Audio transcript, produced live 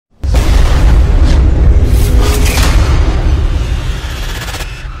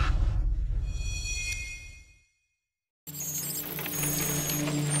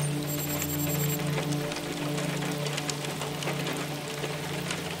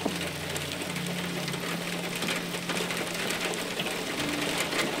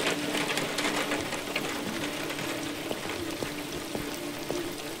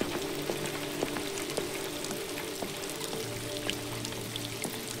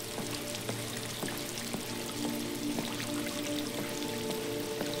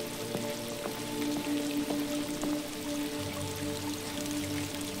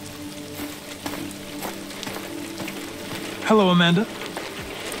Hello, Amanda.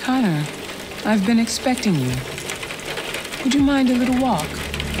 Connor, I've been expecting you. Would you mind a little walk?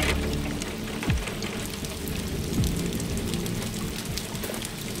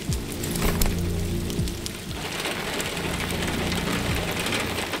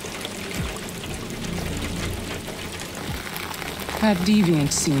 That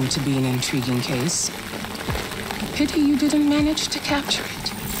deviant seemed to be an intriguing case. Pity you didn't manage to capture it.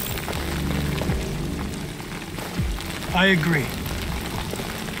 I agree.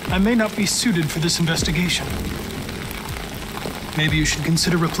 I may not be suited for this investigation. Maybe you should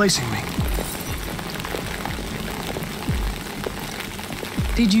consider replacing me.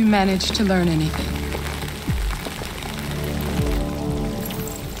 Did you manage to learn anything?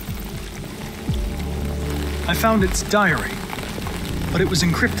 I found its diary, but it was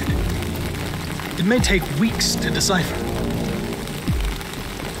encrypted. It may take weeks to decipher.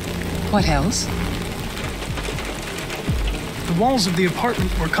 What else? The walls of the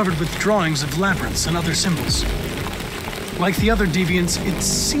apartment were covered with drawings of labyrinths and other symbols. Like the other deviants, it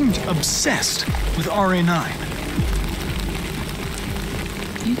seemed obsessed with RA9.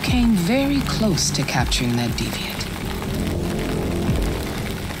 You came very close to capturing that deviant.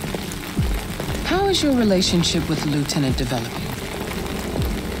 How is your relationship with the Lieutenant developing?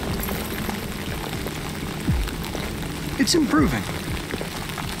 It's improving.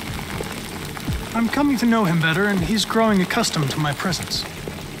 I'm coming to know him better, and he's growing accustomed to my presence.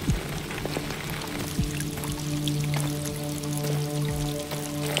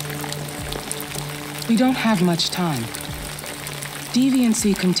 We don't have much time.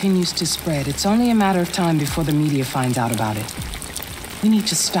 Deviancy continues to spread. It's only a matter of time before the media finds out about it. We need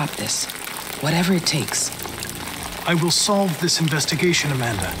to stop this, whatever it takes. I will solve this investigation,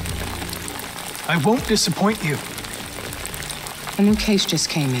 Amanda. I won't disappoint you. A new case just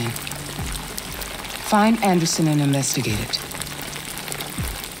came in. Find Anderson and investigate it.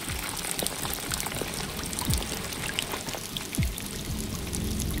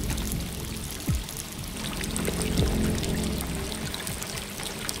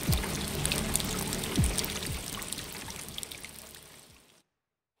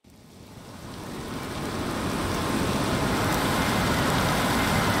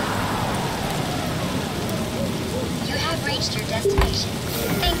 You have reached your destination.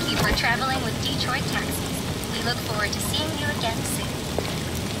 Thank you for traveling with Detroit Taxis. We look forward to seeing you again soon.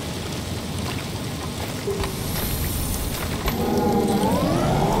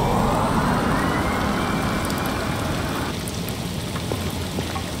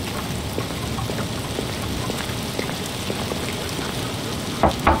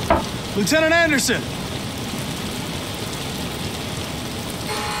 Lieutenant Anderson!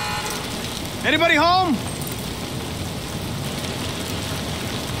 Anybody home?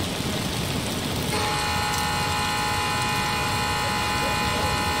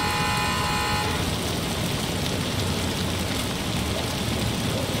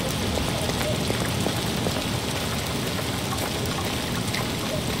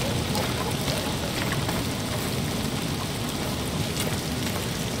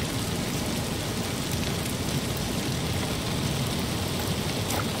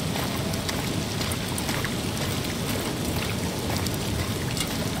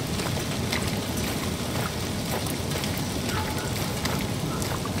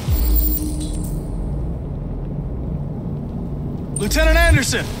 Lieutenant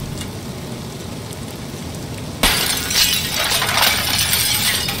Anderson!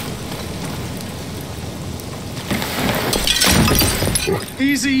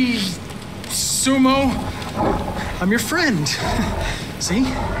 Easy, Sumo. I'm your friend. See?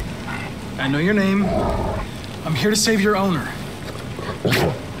 I know your name. I'm here to save your owner.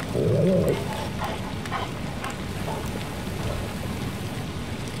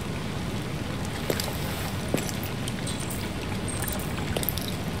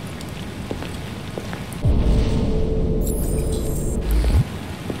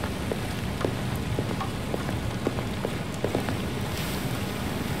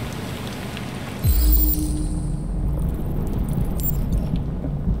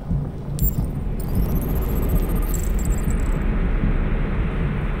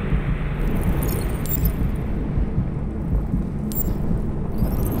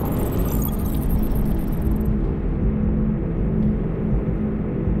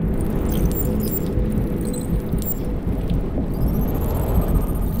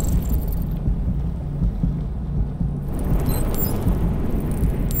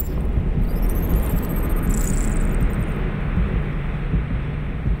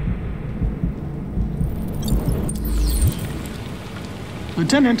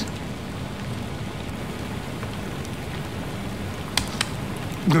 Lieutenant?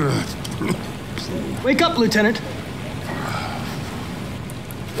 Wake up, Lieutenant.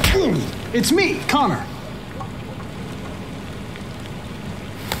 It's me, Connor.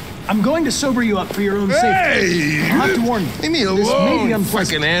 I'm going to sober you up for your own safety. Hey! I'll have to warn you. Leave me This may be alone,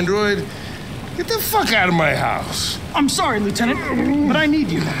 unpleasant. fucking android. Get the fuck out of my house. I'm sorry, Lieutenant, but I need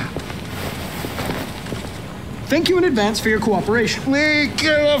you. Thank you in advance for your cooperation. Get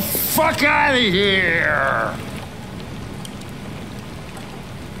the fuck out of here!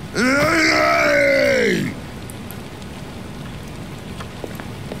 Hey!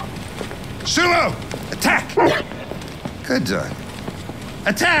 Sumo! Attack! Good dog.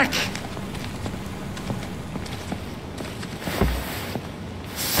 Attack!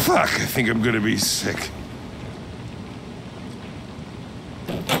 Fuck, I think I'm gonna be sick.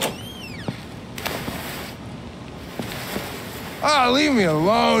 Oh, leave me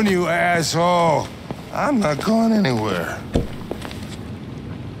alone, you asshole. I'm not going anywhere.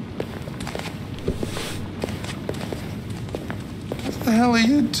 What the hell are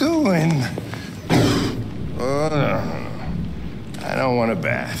you doing? I don't want a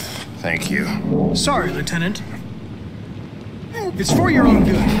bath. Thank you. Sorry, Lieutenant. It's for your own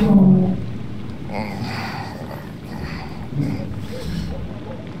good.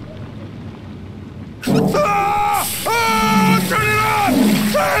 Ah! Ah! Turn it off!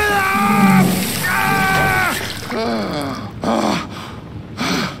 Turn it off! Ah!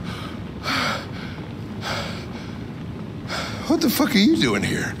 What the fuck are you doing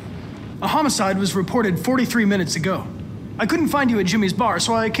here? A homicide was reported 43 minutes ago. I couldn't find you at Jimmy's bar,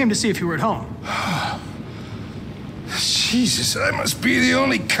 so I came to see if you were at home. Jesus, I must be the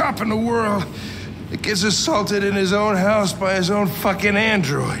only cop in the world that gets assaulted in his own house by his own fucking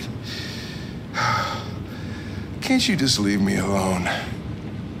android. Can't you just leave me alone?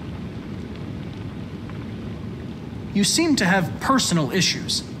 You seem to have personal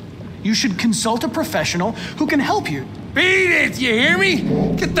issues. You should consult a professional who can help you. Beat it, you hear me?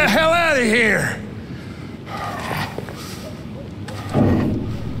 Get the hell out of here!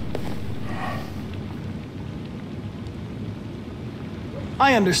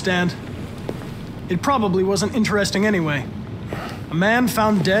 I understand. It probably wasn't interesting anyway. A man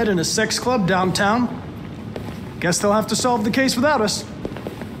found dead in a sex club downtown. Guess they'll have to solve the case without us.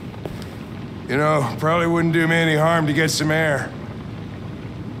 You know, probably wouldn't do me any harm to get some air.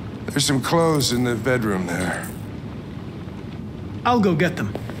 There's some clothes in the bedroom there. I'll go get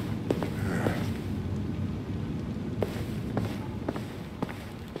them.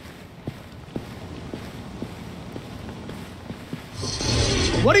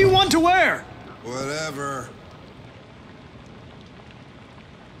 What do you want to wear? Whatever.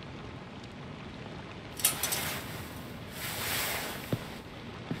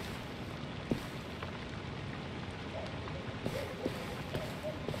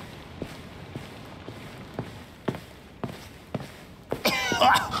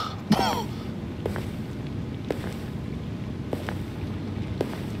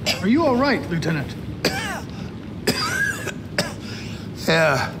 Are you all right, Lieutenant?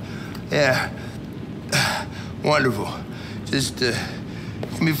 Yeah. Wonderful. Just,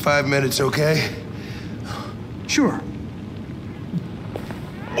 give me 5 minutes, okay? Sure.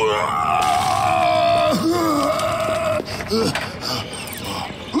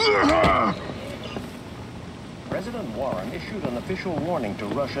 President Warren issued an official warning to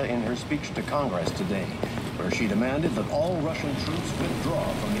Russia in her speech to Congress today, where she demanded that all Russian troops withdraw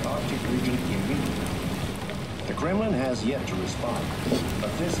from the Arctic region immediately. The Kremlin has yet to respond,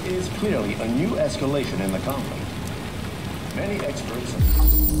 but this is clearly a new escalation in the conflict. Many experts...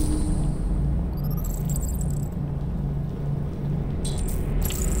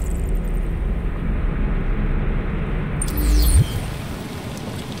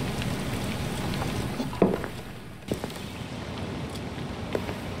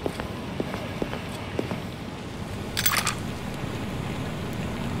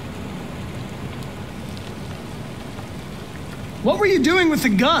 What were you doing with the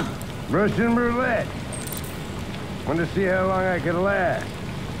gun? Russian roulette. Wanted to see how long I could last.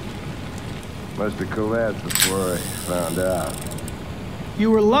 Must have collapsed before I found out. You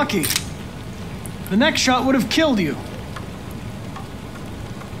were lucky. The next shot would have killed you.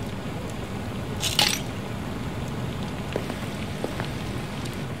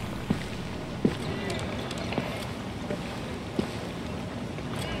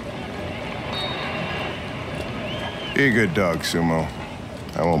 Be a good dog, Sumo.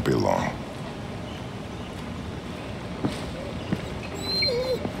 I won't be long.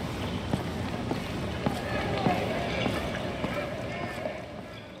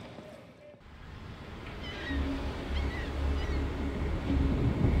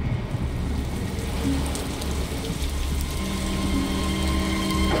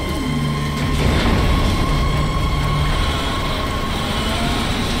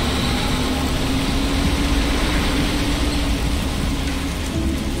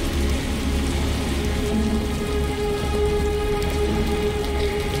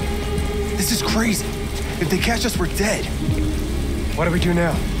 crazy. If they catch us, we're dead. What do we do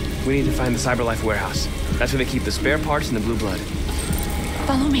now? We need to find the CyberLife warehouse. That's where they keep the spare parts and the blue blood.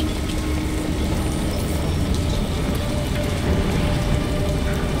 Follow me.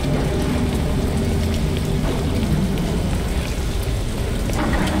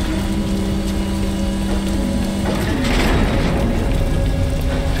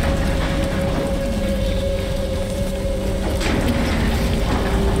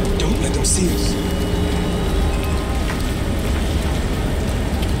 Don't let them see us.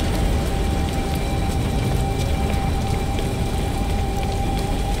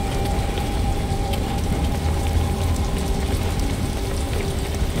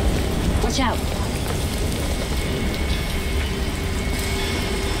 Watch out.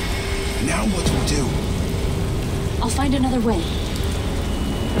 Now what do we do? I'll find another way.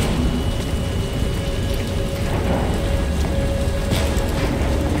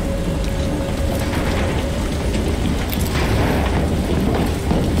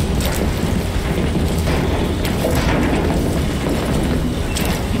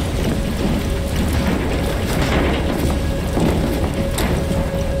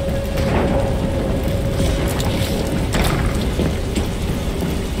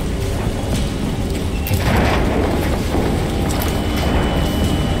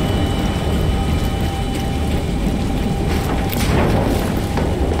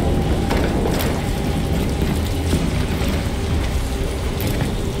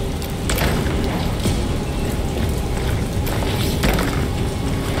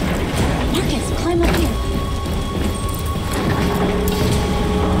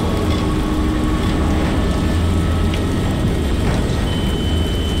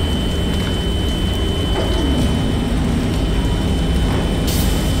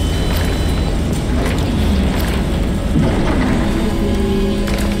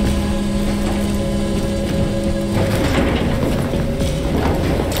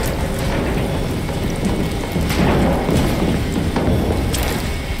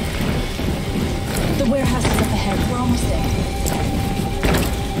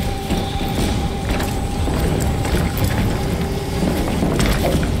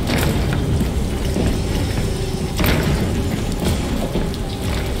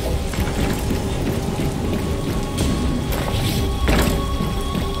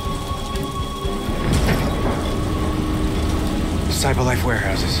 CyberLife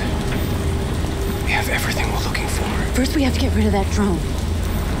warehouses. We have everything we're looking for. First, we have to get rid of that drone.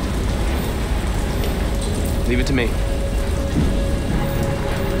 Leave it to me.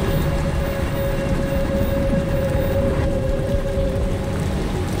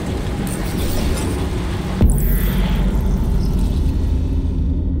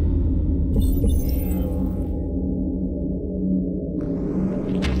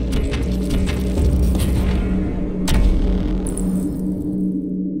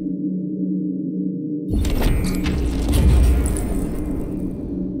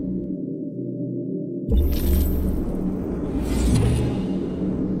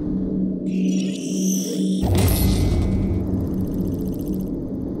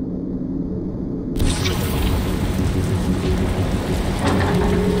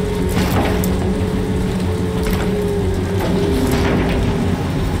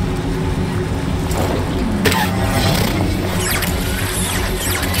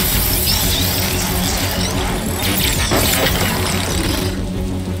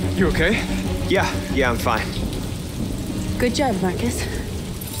 You okay? Yeah, I'm fine. Good job, Markus.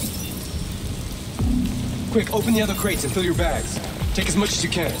 Quick, open the other crates and fill your bags. Take as much as you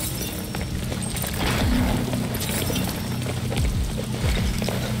can.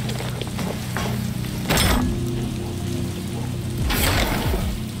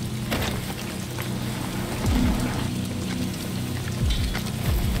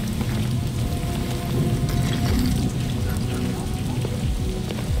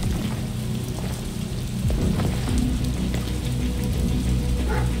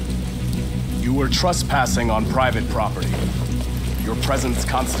 You were trespassing on private property. Your presence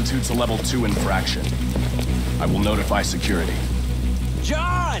constitutes a level 2 infraction. I will notify security.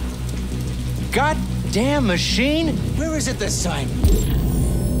 John! Goddamn machine! Where is it this time?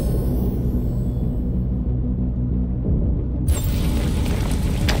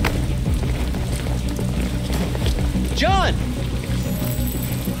 John!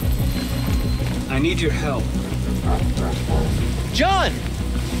 I need your help. John!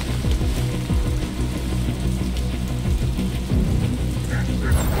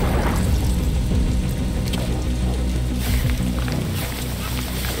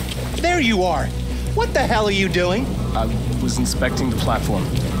 There you are! What the hell are you doing? I was inspecting the platform.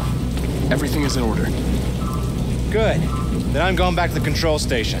 Everything is in order. Good. Then I'm going back to the control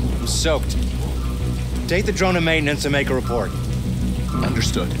station. I'm soaked. Take the drone to maintenance and make a report.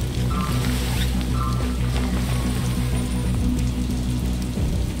 Understood.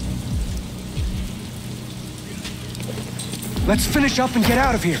 Let's finish up and get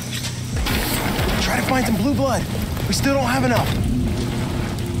out of here. Try to find some blue blood. We still don't have enough.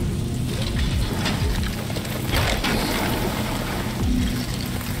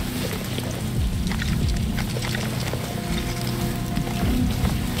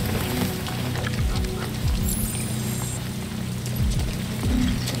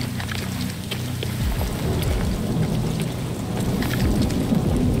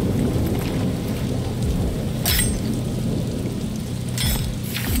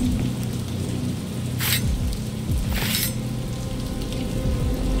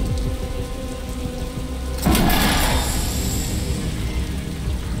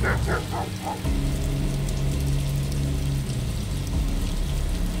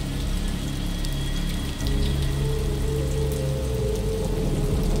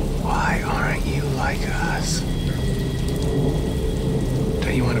 Why aren't you like us?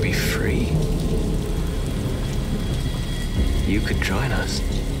 Don't you want to be free? You could join us.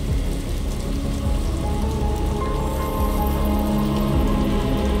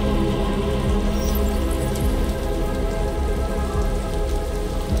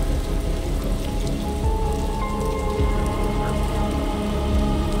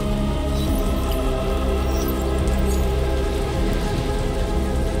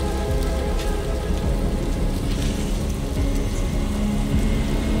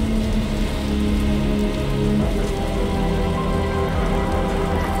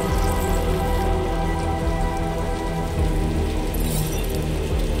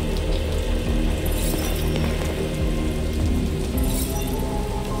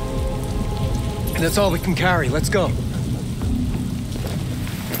 That's all we can carry. Let's go.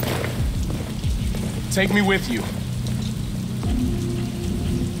 Take me with you.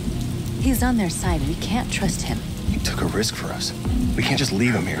 He's on their side. We can't trust him. He took a risk for us. We can't just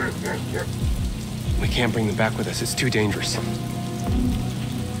leave him here. We can't bring them back with us. It's too dangerous.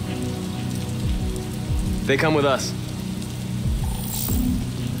 They come with us.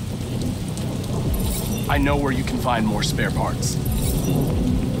 I know where you can find more spare parts.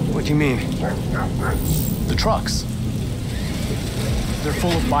 What do you mean? The trucks. They're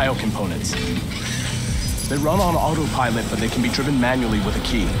full of biocomponents. They run on autopilot, but they can be driven manually with a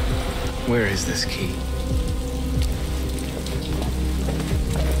key. Where is this key?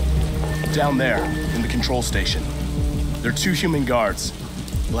 Down there, in the control station. There are 2 human guards.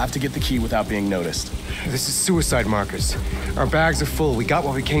 We'll have to get the key without being noticed. This is suicide, Markus. Our bags are full. We got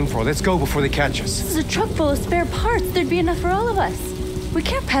what we came for. Let's go before they catch us. This is a truck full of spare parts. There'd be enough for all of us. We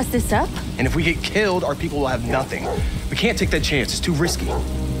can't pass this up. And if we get killed, our people will have nothing. We can't take that chance. It's too risky.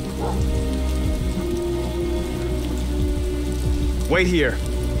 Wait here.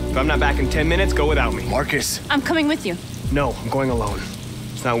 If I'm not back in 10 minutes, go without me. Markus. I'm coming with you. No, I'm going alone.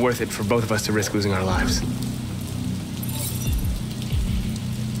 It's not worth it for both of us to risk losing our lives.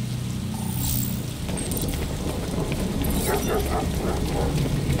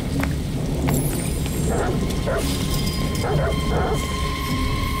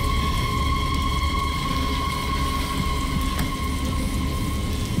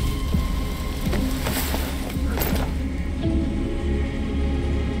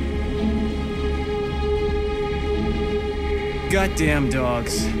 Goddamn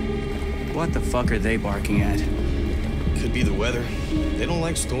dogs. What the fuck are they barking at? Could be the weather. They don't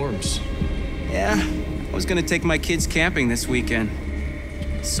like storms. Yeah, I was gonna take my kids camping this weekend.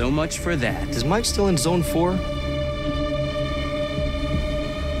 So much for that. Is Mike still in Zone 4?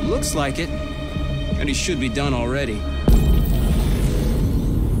 Looks like it. And he should be done already.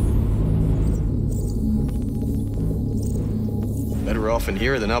 Better off in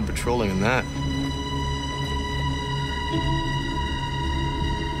here than out patrolling in that.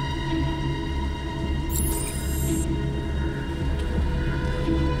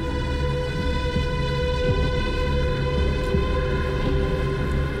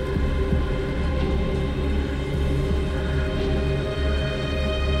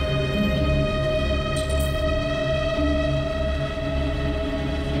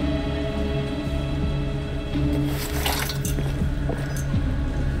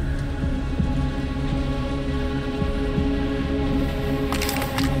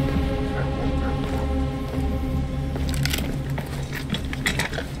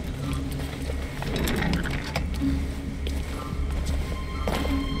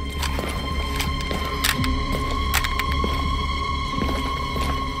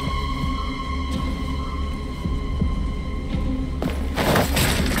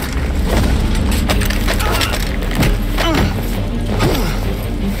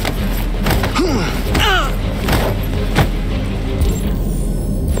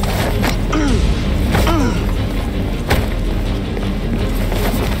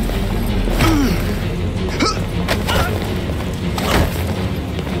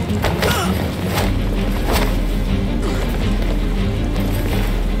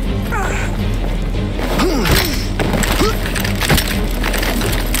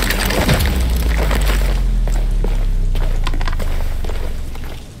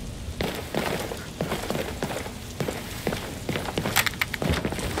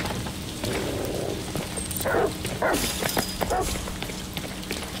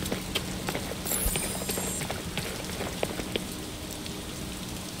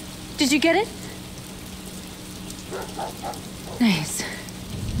 Did you get it? Nice.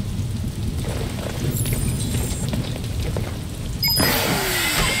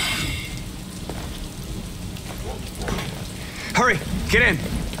 Hurry, get in.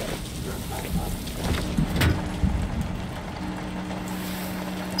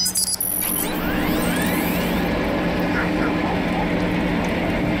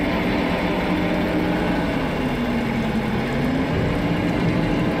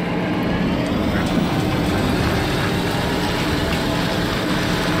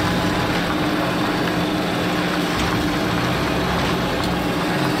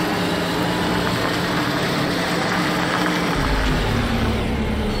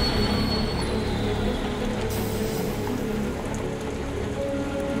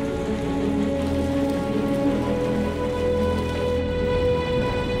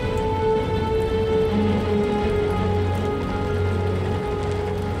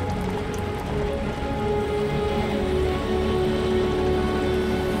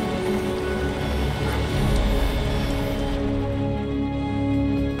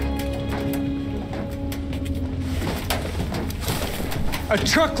 A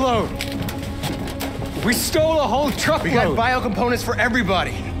truckload! We stole a whole truckload! We got biocomponents for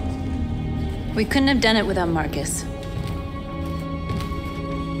everybody! We couldn't have done it without Markus.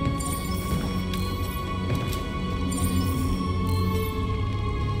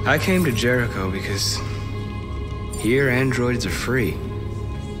 I came to Jericho because here androids are free.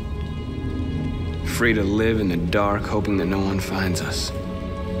 Free to live in the dark, hoping that no one finds us.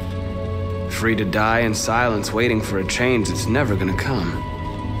 Free to die in silence, waiting for a change that's never gonna come.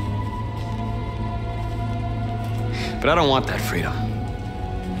 But I don't want that freedom.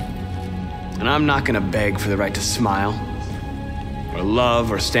 And I'm not gonna beg for the right to smile, or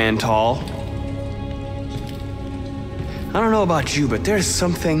love, or stand tall. I don't know about you, but there's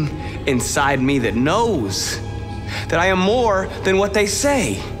something inside me that knows that I am more than what they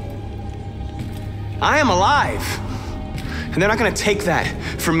say. I am alive, and they're not gonna take that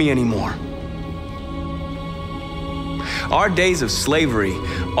from me anymore. Our days of slavery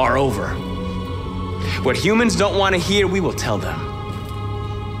are over. What humans don't want to hear, we will tell them.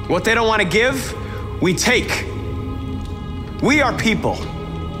 What they don't want to give, we take. We are people.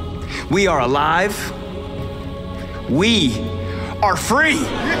 We are alive. We are free.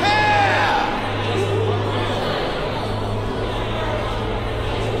 Yeah!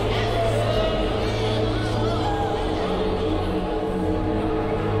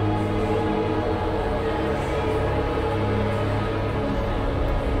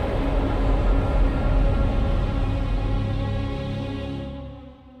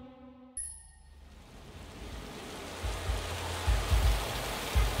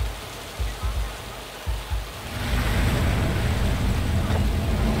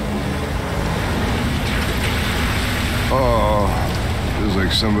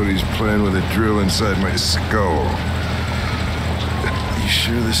 Somebody's playing with a drill inside my skull. You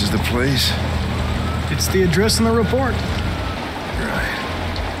sure this is the place? It's the address in the report. Right.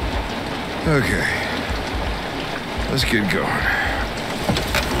 Okay. Let's get going.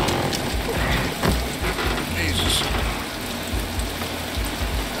 Jesus.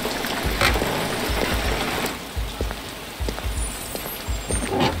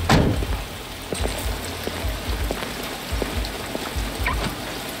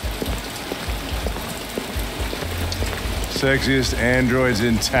 Sexiest androids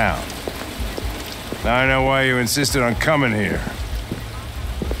in town. Now I know why you insisted on coming here.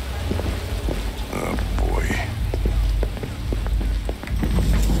 Oh, boy.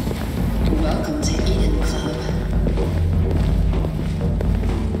 Welcome to Eden Club.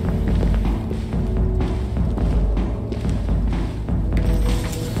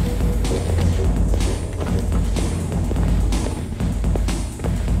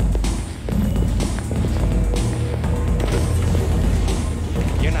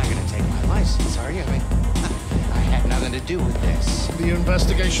 The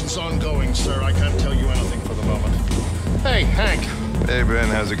investigation's ongoing, sir. I can't tell you anything for the moment. Hey, Hank. Hey, Ben,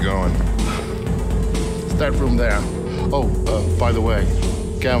 how's it going? It's that room there. Oh, by the way,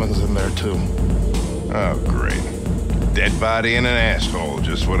 Gavin's in there, too. Oh, great. Dead body and an asshole,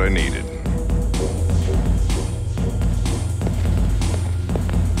 just what I needed.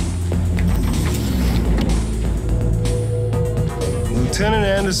 Lieutenant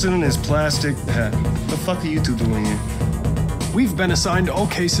Anderson and his plastic hat. What the fuck are you two doing here? We've been assigned all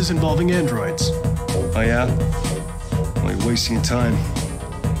cases involving androids. Oh, yeah? Well, you're wasting your time.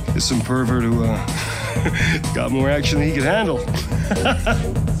 There's some pervert who, got more action than he could handle.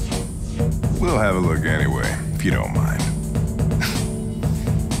 We'll have a look anyway, if you don't mind.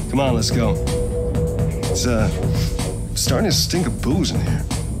 Come on, let's go. It's, starting to stink of booze in here.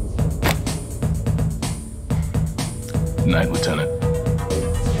 Night, Lieutenant.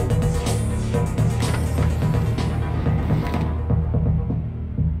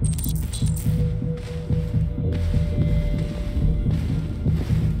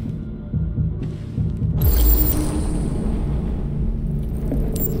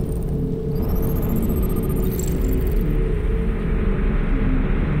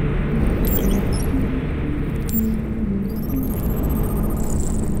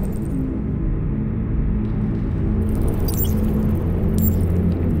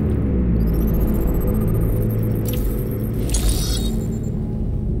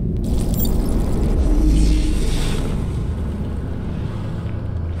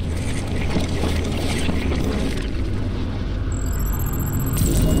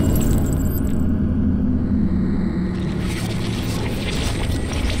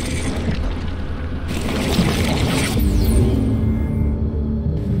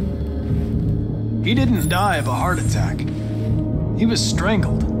 He didn't die of a heart attack. He was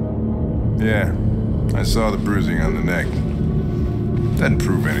strangled. Yeah, I saw the bruising on the neck. Doesn't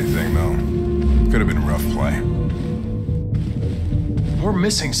prove anything, though. Could have been rough play. We're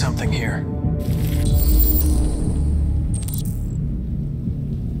missing something here.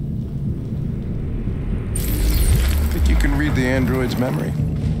 Think you can read the android's memory?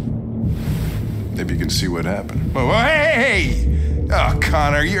 Maybe you can see what happened. Oh, hey! Oh,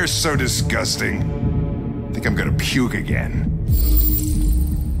 Connor, you're so disgusting. I think I'm gonna puke again.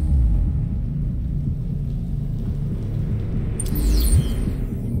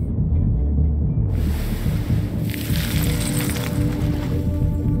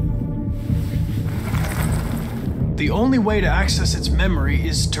 The only way to access its memory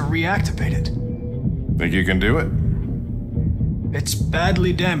is to reactivate it. Think you can do it? It's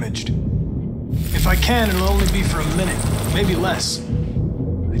badly damaged. If I can, it'll only be for a minute, maybe less.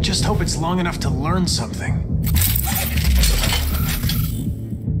 I just hope it's long enough to learn something.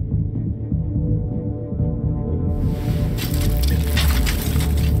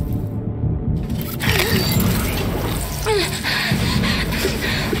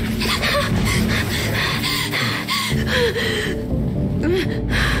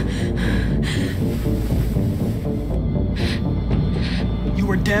 You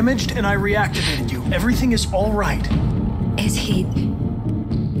were damaged and I reactivated you. Everything is all right. Is he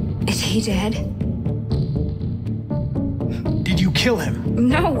dead? Did you kill him?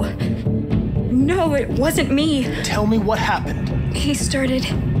 No. No, it wasn't me. Tell me what happened. He started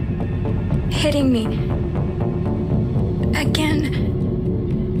hitting me.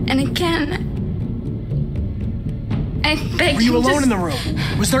 Again. And again. I begged him. Were you alone in the room?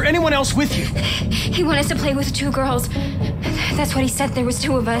 Was there anyone else with you? He wanted to play with 2 girls. That's what he said. There was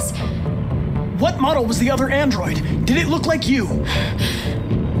 2 of us. What model was the other android? Did it look like you?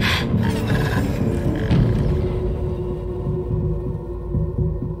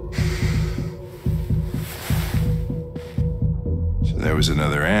 So there was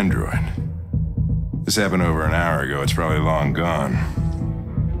another android. This happened over an hour ago. It's probably long gone.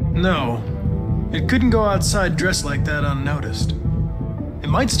 No. It couldn't go outside dressed like that unnoticed. It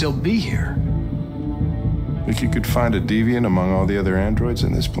might still be here. Think you could find a deviant among all the other androids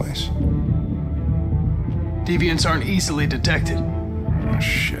in this place? Deviants aren't easily detected. Oh,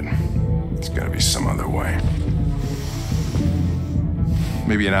 shit. There's gotta be some other way.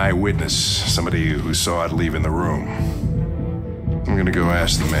 Maybe an eyewitness, somebody who saw it leaving the room. I'm gonna go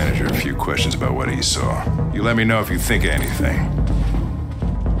ask the manager a few questions about what he saw. You let me know if you think of anything.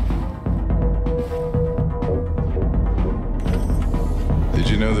 Did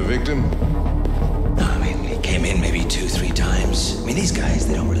you know the victim? No, I mean, he came in maybe 2-3 times. I mean, these guys,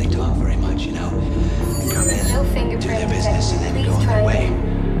 they don't really talk very much, you know? They come in, do their business, and then go on their way.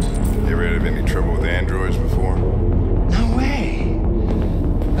 You ever had any trouble with androids before? No way.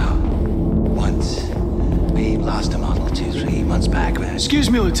 No. Once. We lost a model 2-3 months back, man. Excuse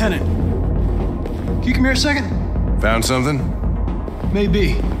me, Lieutenant. Can you come here a second? Found something?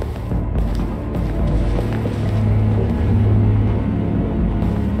 Maybe.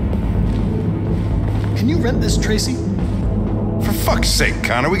 Can you rent this, Tracy? For fuck's sake,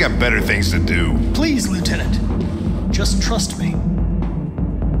 Connor, we got better things to do. Please, Lieutenant. Just trust me.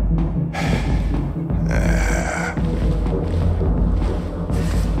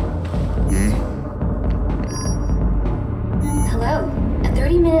 Hello. A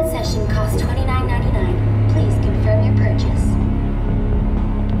 30-minute session costs $29.99. Please confirm your purchase.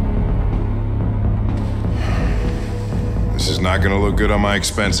 This is not gonna look good on my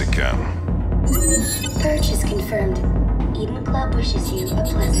expense account. Purchase confirmed. Eden Club wishes you a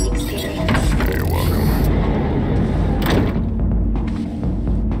pleasant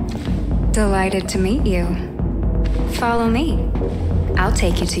Delighted to meet you. Follow me. I'll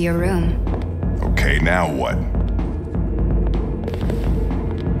take you to your room. Okay, now what?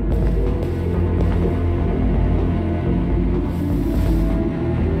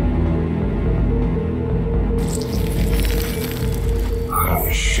 Oh,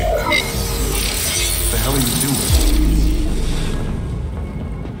 shit. What the hell are you doing?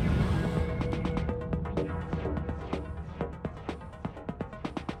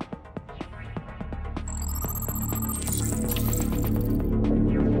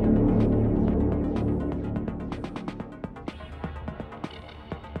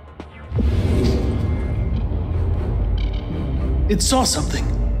 It saw something.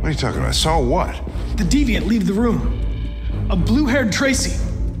 What are you talking about? Saw what? The deviant leave the room. A blue-haired Tracy.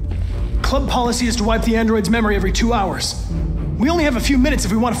 Club policy is to wipe the android's memory every 2 hours. We only have a few minutes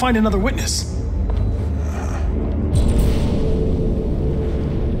if we want to find another witness.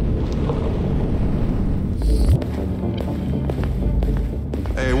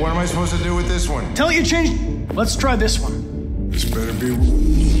 Hey, what am I supposed to do with this one? Tell it you changed. Let's try this one. This better be...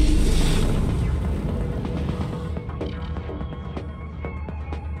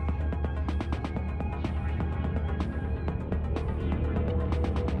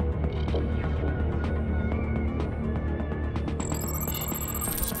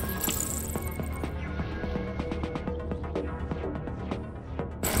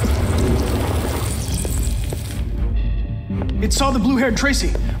 It saw the blue-haired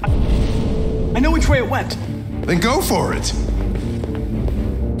Tracy. I know which way it went. Then go for it.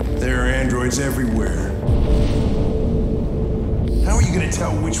 There are androids everywhere. How are you gonna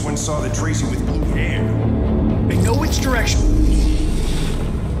tell which one saw the Tracy with blue hair? I know which direction.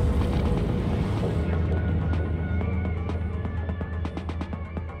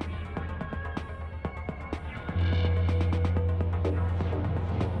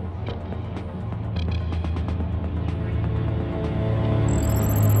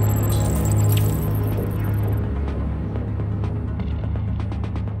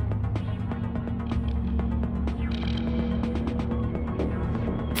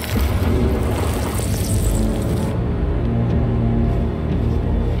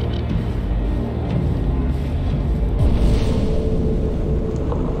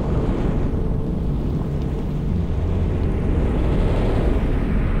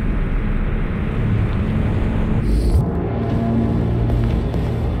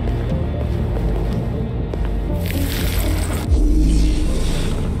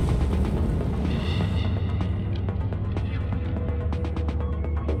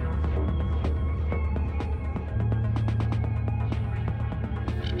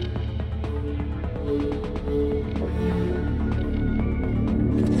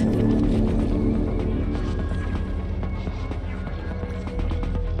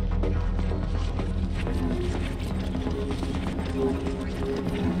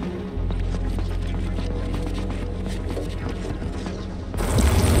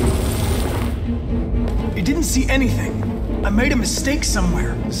 It didn't see anything. I made a mistake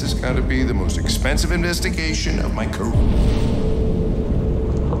somewhere. This has got to be the most expensive investigation of my career.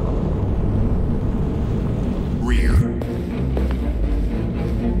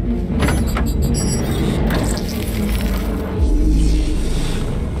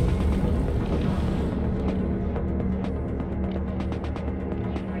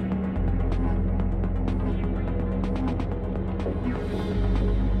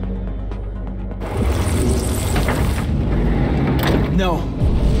 No.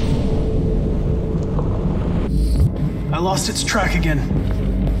 I lost its track again.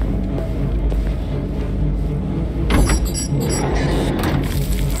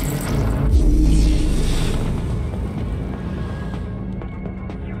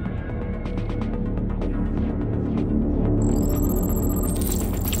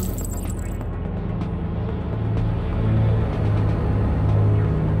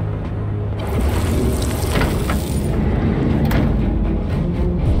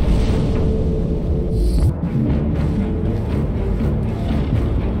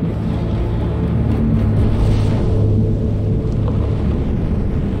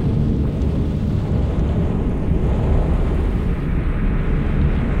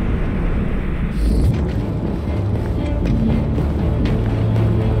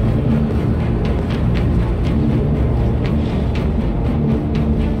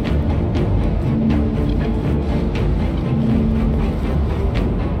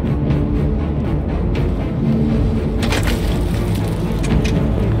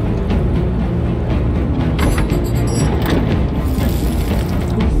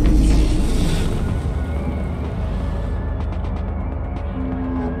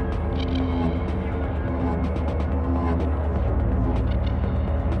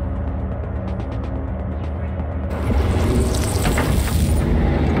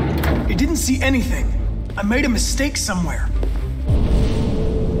 see anything. I made a mistake somewhere.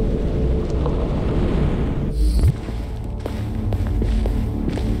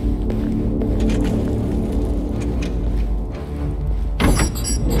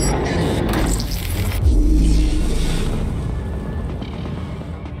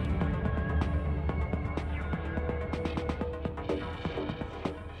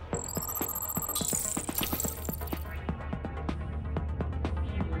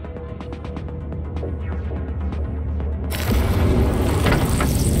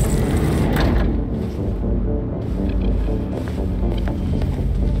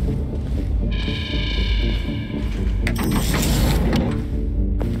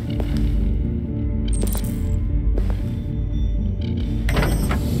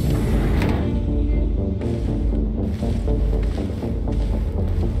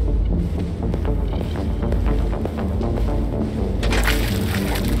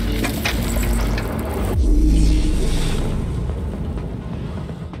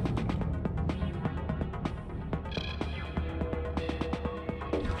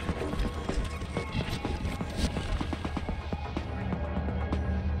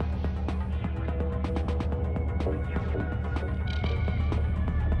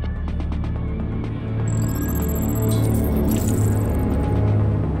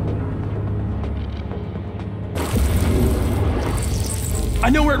 I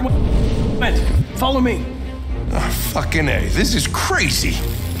know where it went. Follow me. Oh, fucking A. This is crazy.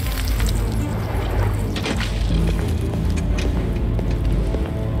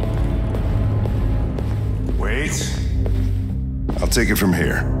 Wait. I'll take it from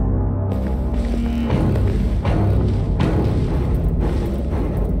here.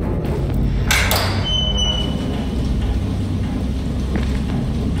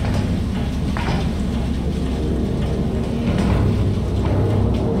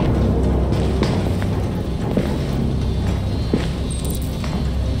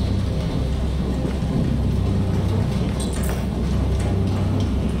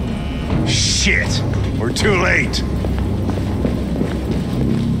 Shit! We're too late!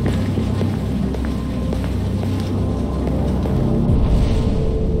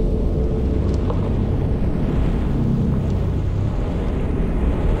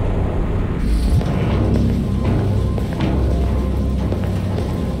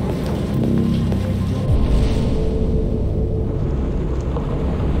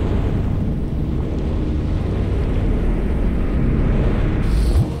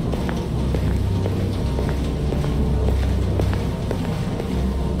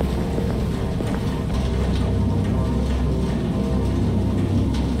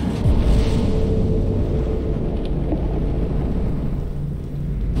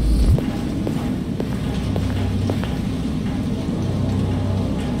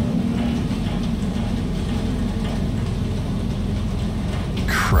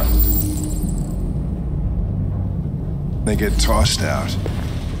 They get tossed out.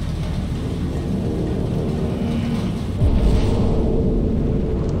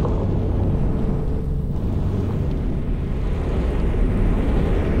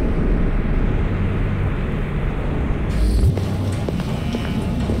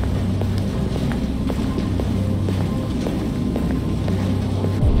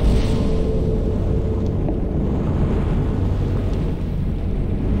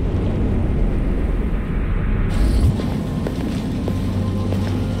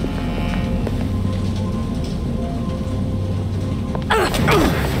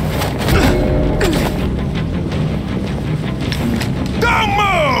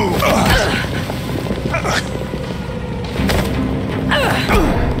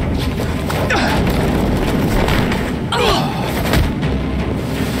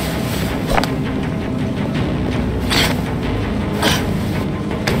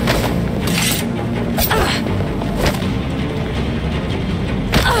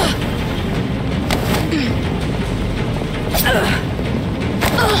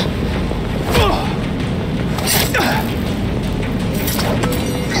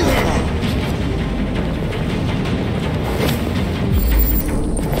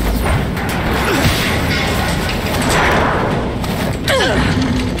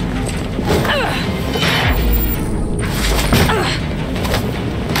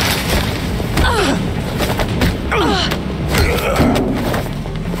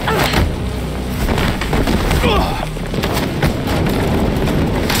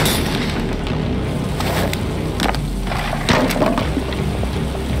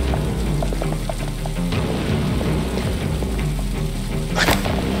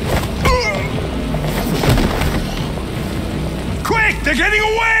 They're getting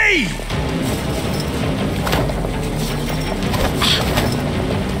away!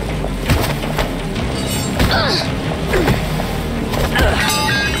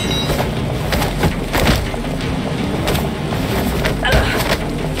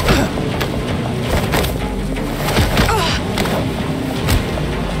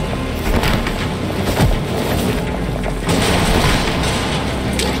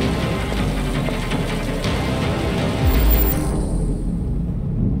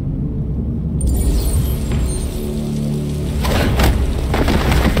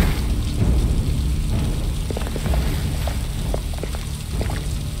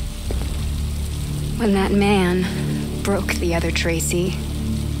 When that man broke the other Tracy,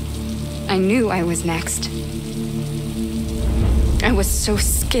 I knew I was next. I was so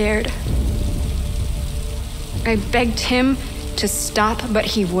scared. I begged him to stop, but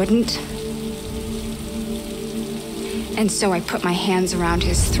he wouldn't. And so I put my hands around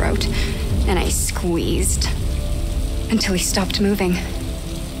his throat, and I squeezed until he stopped moving.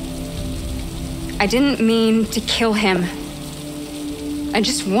 I didn't mean to kill him. I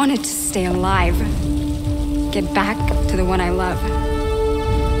just wanted to stay alive. Get back to the one I love.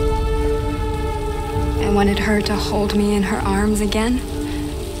 I wanted her to hold me in her arms again.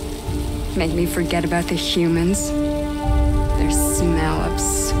 Make me forget about the humans, their smell of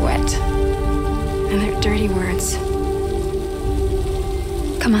sweat, and their dirty words.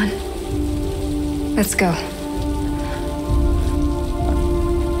 Come on, let's go.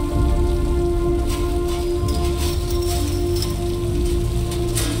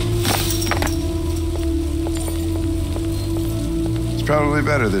 Probably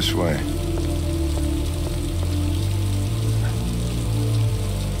better this way.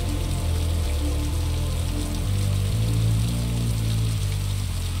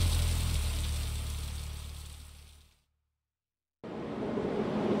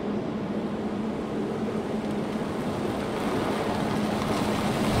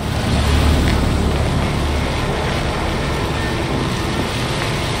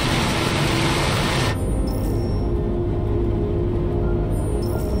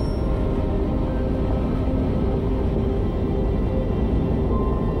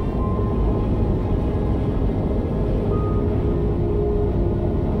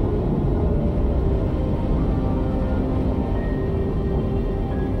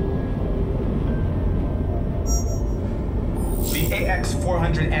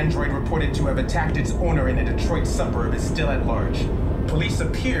 AX-400 android reported to have attacked its owner in a Detroit suburb is still at large. Police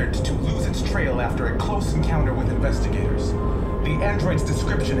appeared to lose its trail after a close encounter with investigators. The android's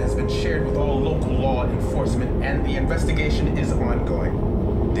description has been shared with all local law enforcement, and the investigation is ongoing.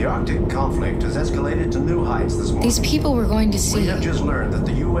 The Arctic conflict has escalated to new heights this morning. These people we're going to see. We have just learned that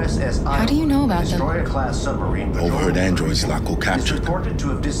the USS How do you know about them? destroyer-class submarine overheard androids Syakah captured. reported to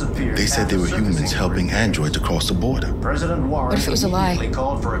have disappeared. They said they were humans helping androids across the border. President Warren What if it was a lie?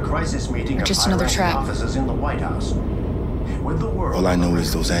 called for a crisis meeting Or just another trap? officers in the White House. With the world, All I know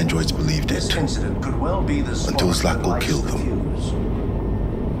is those androids believed it. this incident could well be the Until Syakah killed them.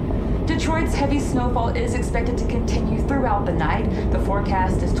 Detroit's heavy snowfall is expected to continue throughout the night. The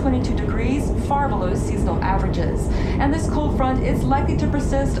forecast is 22 degrees, far below seasonal averages. And this cold front is likely to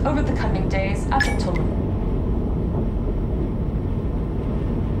persist over the coming days up until noon.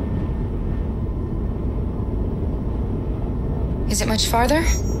 Is it much farther?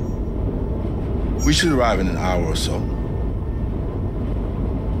 We should arrive in an hour or so.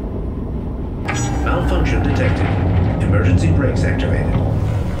 Malfunction detected. Emergency brakes activated.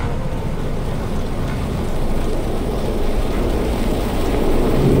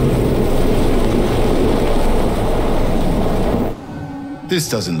 This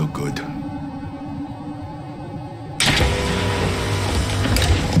doesn't look good.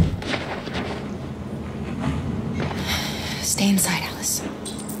 Stay inside, Alice.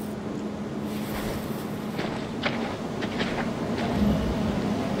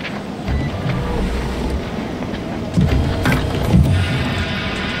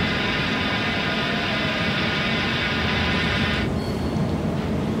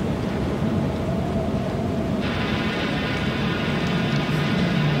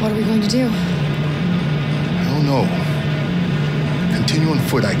 What are we going to do? I don't know. Continue on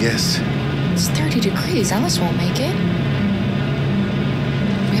foot, I guess. It's 30 degrees. Alice won't make it.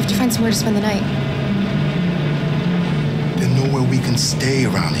 We have to find somewhere to spend the night. There's nowhere we can stay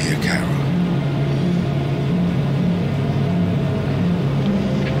around here, Kara.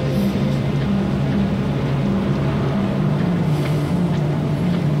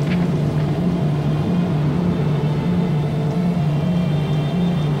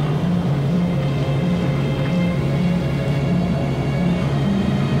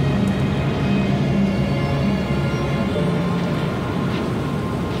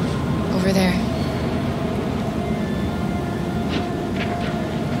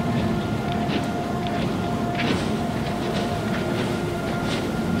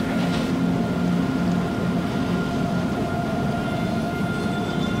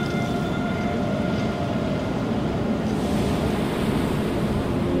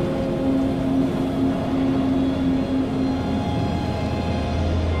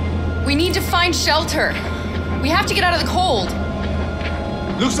 We need to find shelter. We have to get out of the cold.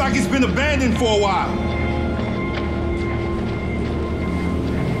 Looks like it's been abandoned for a while.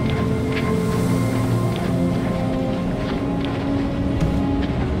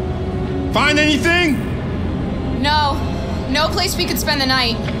 Find anything? No. No place we could spend the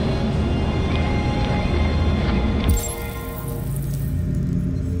night.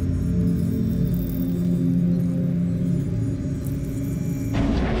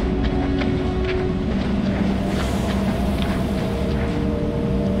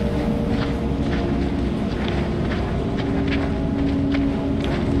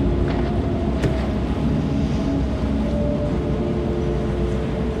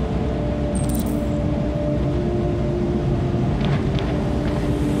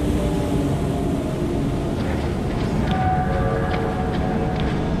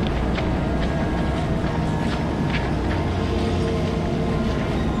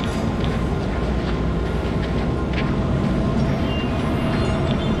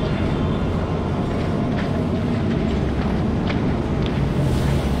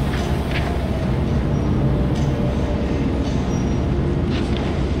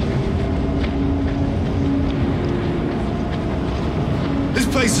 This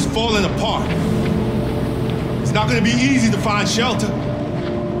place is falling apart. It's not gonna be easy to find shelter.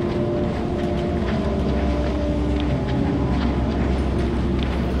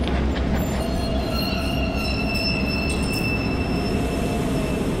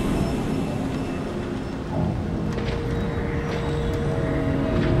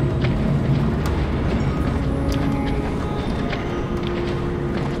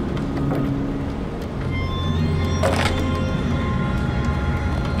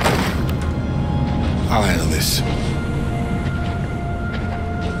 I'll handle this.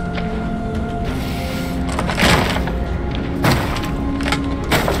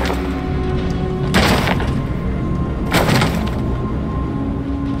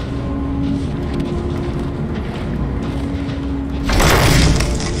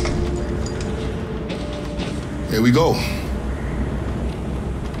 Here we go.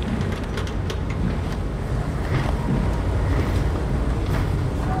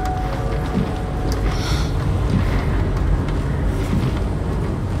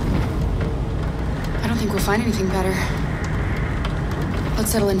 Find anything better.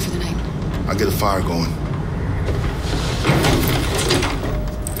 Let's settle in for the night. I'll get a fire going.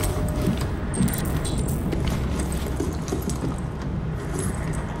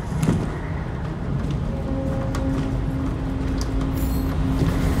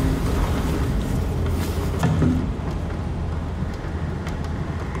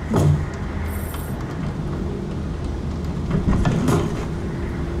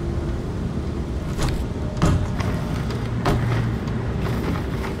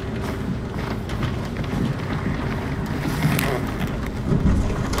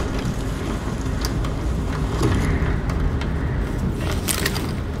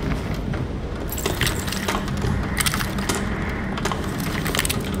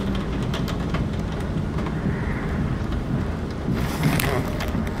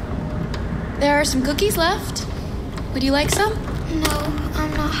 There are some cookies left. Would you like some? No,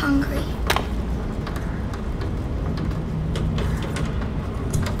 I'm not hungry.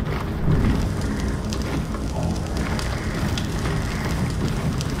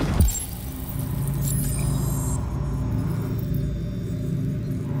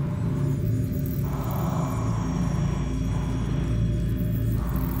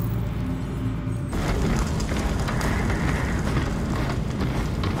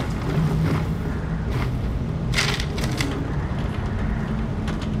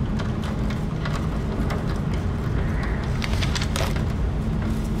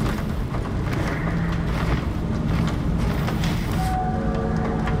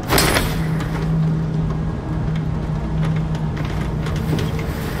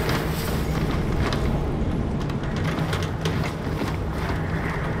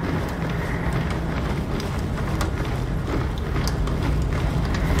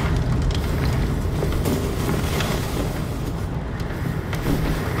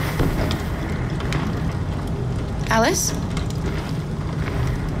 Alice?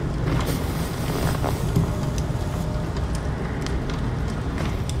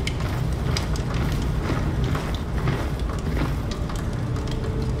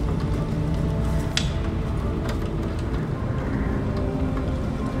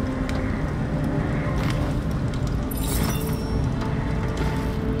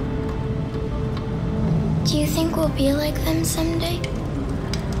 Do you think we'll be like them someday?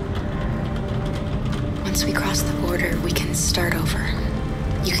 Once we cross the border, we can start over.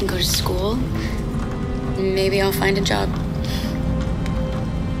 You can go to school. Maybe I'll find a job.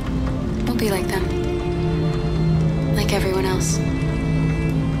 We'll be like them. Like everyone else.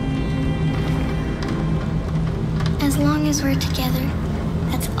 As long as we're together,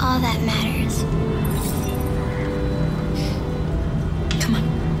 that's all that matters. Come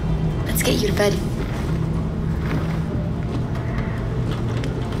on. Let's get you to bed.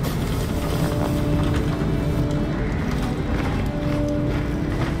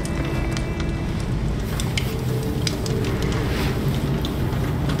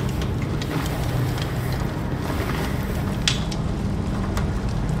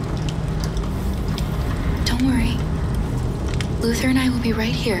 Luther and I will be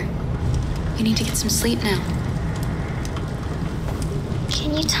right here. You need to get some sleep now.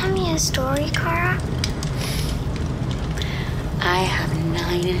 Can you tell me a story, Kara? I have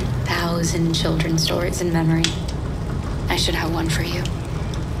 9,000 children's stories in memory. I should have one for you.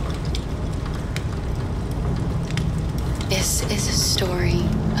 This is a story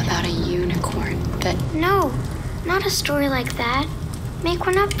about a unicorn that... No, not a story like that. Make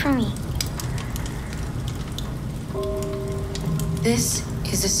one up for me. This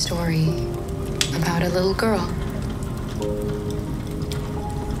is a story about a little girl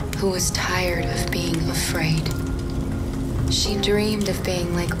who was tired of being afraid. She dreamed of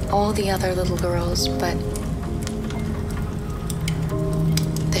being like all the other little girls, but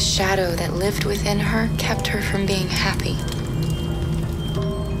the shadow that lived within her kept her from being happy.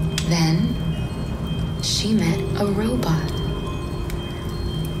 Then she met a robot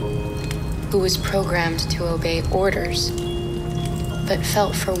who was programmed to obey orders, but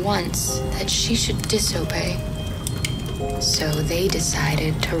felt for once that she should disobey. So they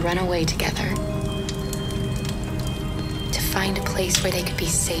decided to run away together, to find a place where they could be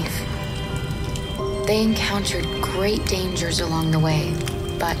safe. They encountered great dangers along the way,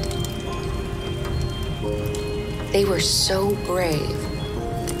 but they were so brave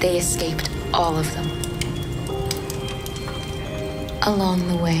that they escaped all of them. Along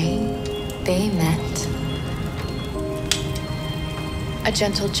the way, they met a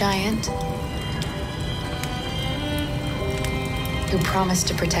gentle giant who promised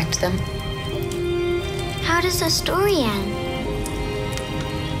to protect them. How does the story end?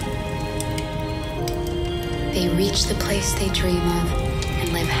 They reach the place they dream of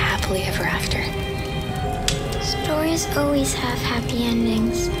and live happily ever after. Stories always have happy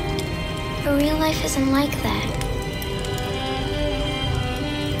endings, but real life isn't like that.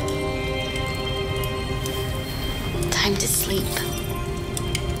 Time to sleep.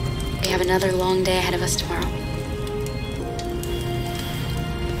 We have another long day ahead of us tomorrow.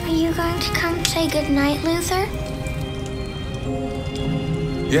 Are you going to come say goodnight, Luther?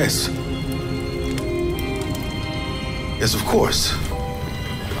 Yes. Yes, of course.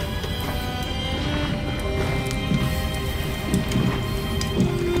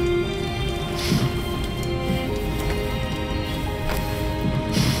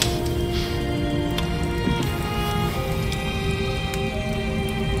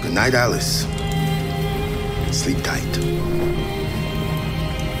 Good night, Alice. Sleep tight.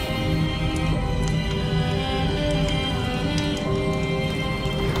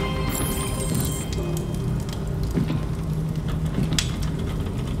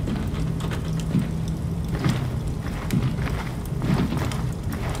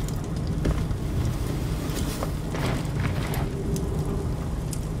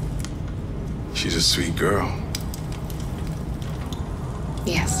 She's a sweet girl.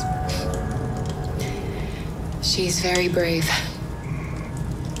 Yes. She's very brave.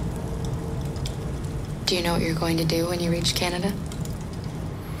 Do you know what you're going to do when you reach Canada?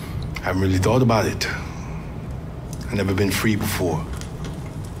 I haven't really thought about it. I've never been free before.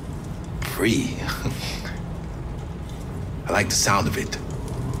 Free? I like the sound of it.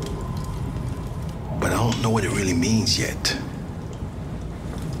 But I don't know what it really means yet.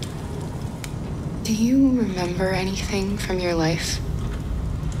 Do you remember anything from your life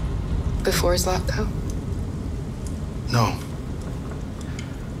before Zlatko? No.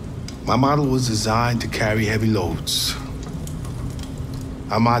 My model was designed to carry heavy loads.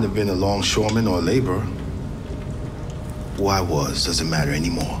 I might have been a longshoreman or a laborer. Who I was doesn't matter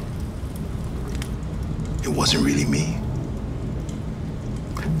anymore. It wasn't really me.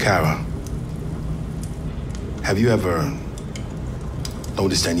 Kara, have you ever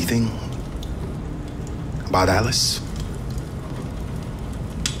noticed anything about Alice?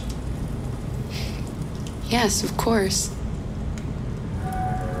 Yes, of course.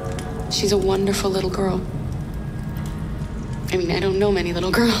 She's a wonderful little girl. I mean, I don't know many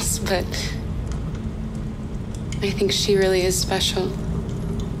little girls, but I think she really is special.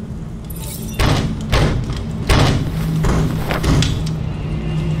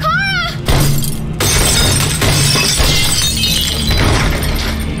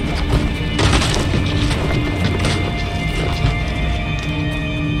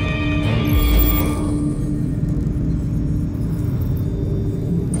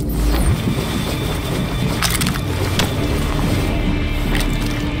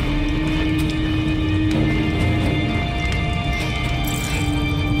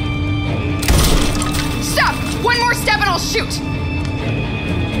 step and I'll shoot!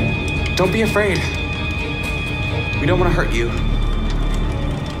 Don't be afraid. We don't want to hurt you.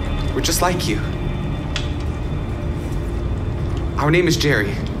 We're just like you. Our name is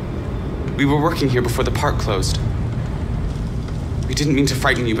Jerry. We were working here before the park closed. We didn't mean to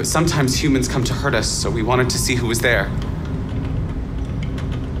frighten you, but sometimes humans come to hurt us, so we wanted to see who was there.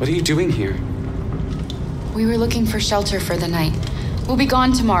 What are you doing here? We were looking for shelter for the night. We'll be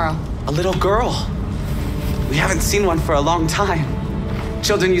gone tomorrow. A little girl. We haven't seen one for a long time.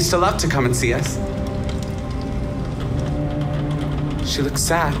 Children used to love to come and see us. She looks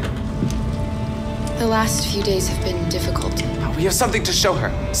sad. The last few days have been difficult. We have something to show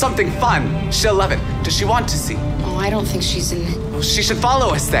her. Something fun. She'll love it. Does she want to see? Oh, I don't think she's in... Oh, she should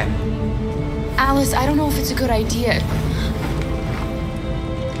follow us then. Alice, I don't know if it's a good idea.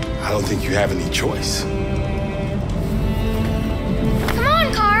 I don't think you have any choice. Come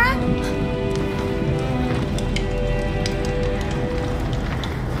on, Kara!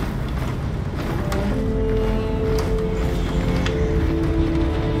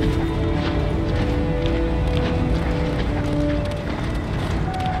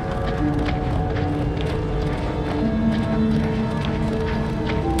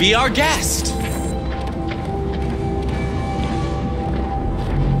 Be our guest.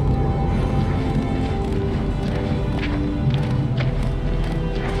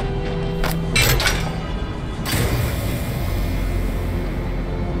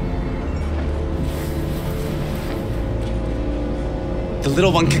 The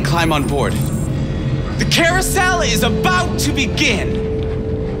little one can climb on board. The carousel is about to begin.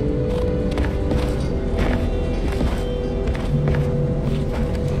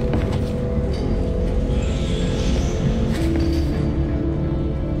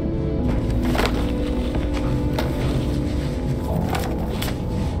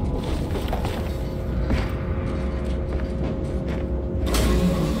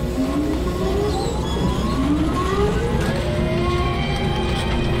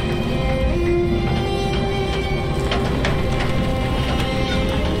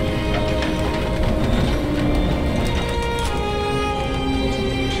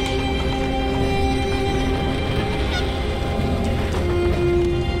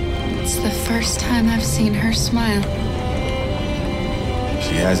 First time I've seen her smile.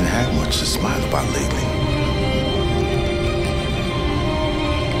 She hasn't had much to smile about lately.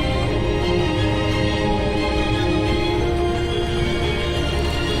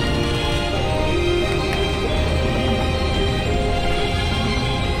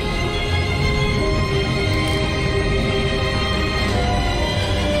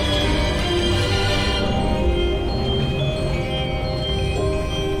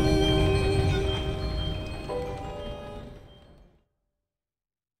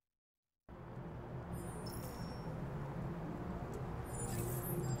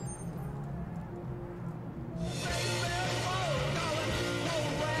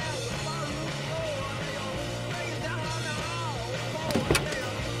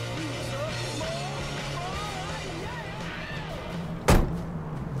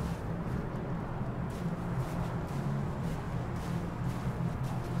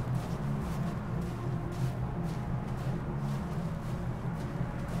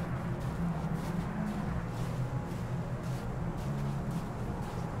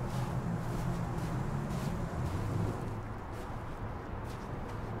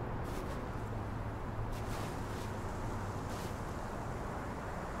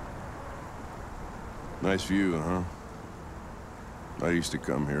 Nice view, huh? I used to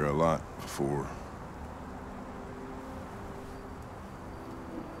come here a lot before.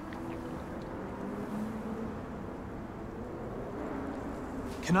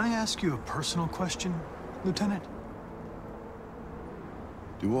 Can I ask you a personal question, Lieutenant?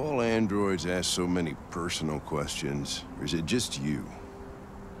 Do all androids ask so many personal questions, or is it just you?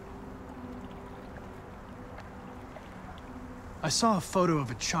 I saw a photo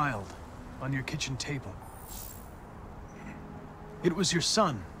of a child on your kitchen table. It was your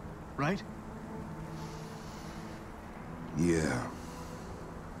son, right? Yeah.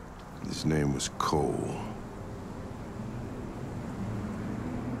 His name was Cole.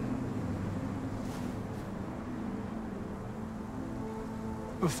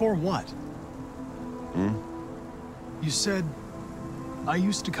 Before what? Hmm? You said, I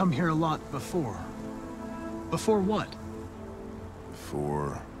used to come here a lot before. Before what?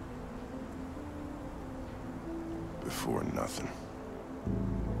 Before nothing.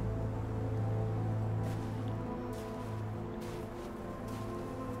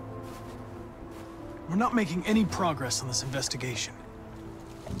 We're not making any progress on this investigation.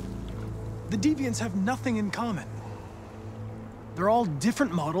 The deviants have nothing in common. They're all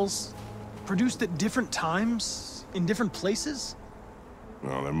different models, produced at different times, in different places?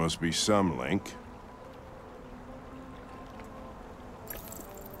 Well, there must be some link.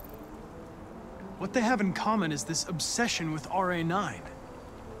 What they have in common is this obsession with RA9.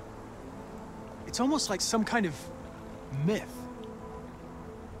 It's almost like some kind of myth.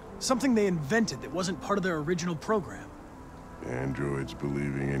 Something they invented that wasn't part of their original program. Androids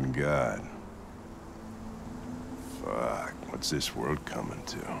believing in God. Fuck, what's this world coming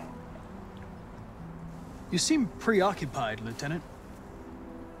to? You seem preoccupied, Lieutenant.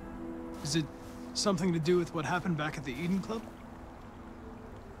 Is it something to do with what happened back at the Eden Club?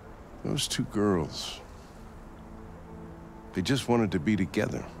 Those two girls. They just wanted to be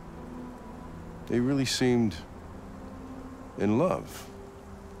together. They really seemed in love.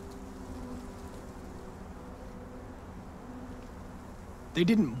 They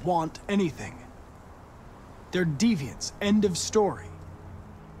didn't want anything. They're deviants. End of story.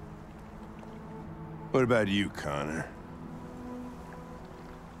 What about you, Connor?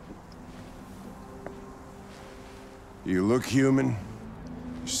 You look human,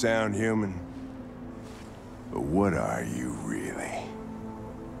 you sound human, but what are you really?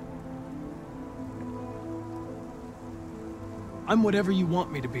 I'm whatever you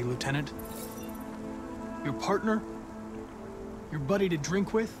want me to be, Lieutenant. Your partner? Your buddy to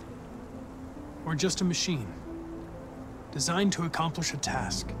drink with? Or just a machine? Designed to accomplish a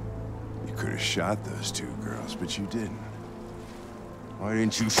task. You could have shot those two girls, but you didn't. Why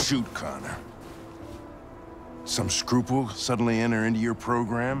didn't you shoot Connor? Some scruple suddenly enter into your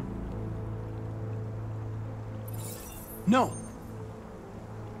program? No.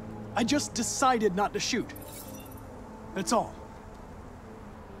 I just decided not to shoot. That's all.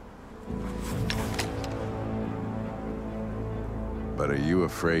 But are you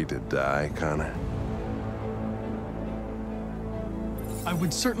afraid to die, Connor? I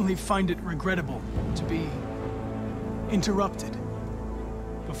would certainly find it regrettable to be interrupted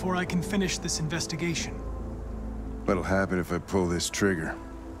before I can finish this investigation. What'll happen if I pull this trigger?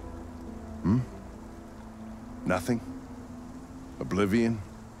 Nothing? Oblivion?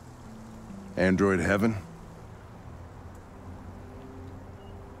 Android heaven?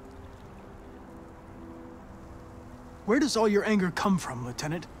 Where does all your anger come from,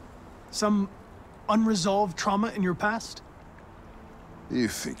 Lieutenant? Some unresolved trauma in your past? You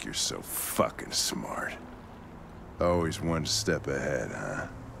think you're so fucking smart. Always one step ahead, huh?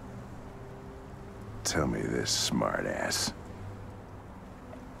 Tell me this, smartass.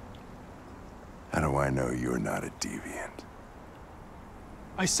 How do I know you're not a deviant?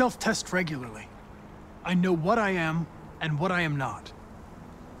 I self-test regularly. I know what I am and what I am not.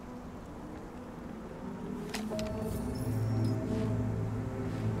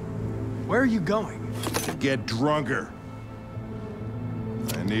 Where are you going? To get drunker.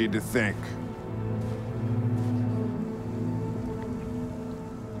 I need to think.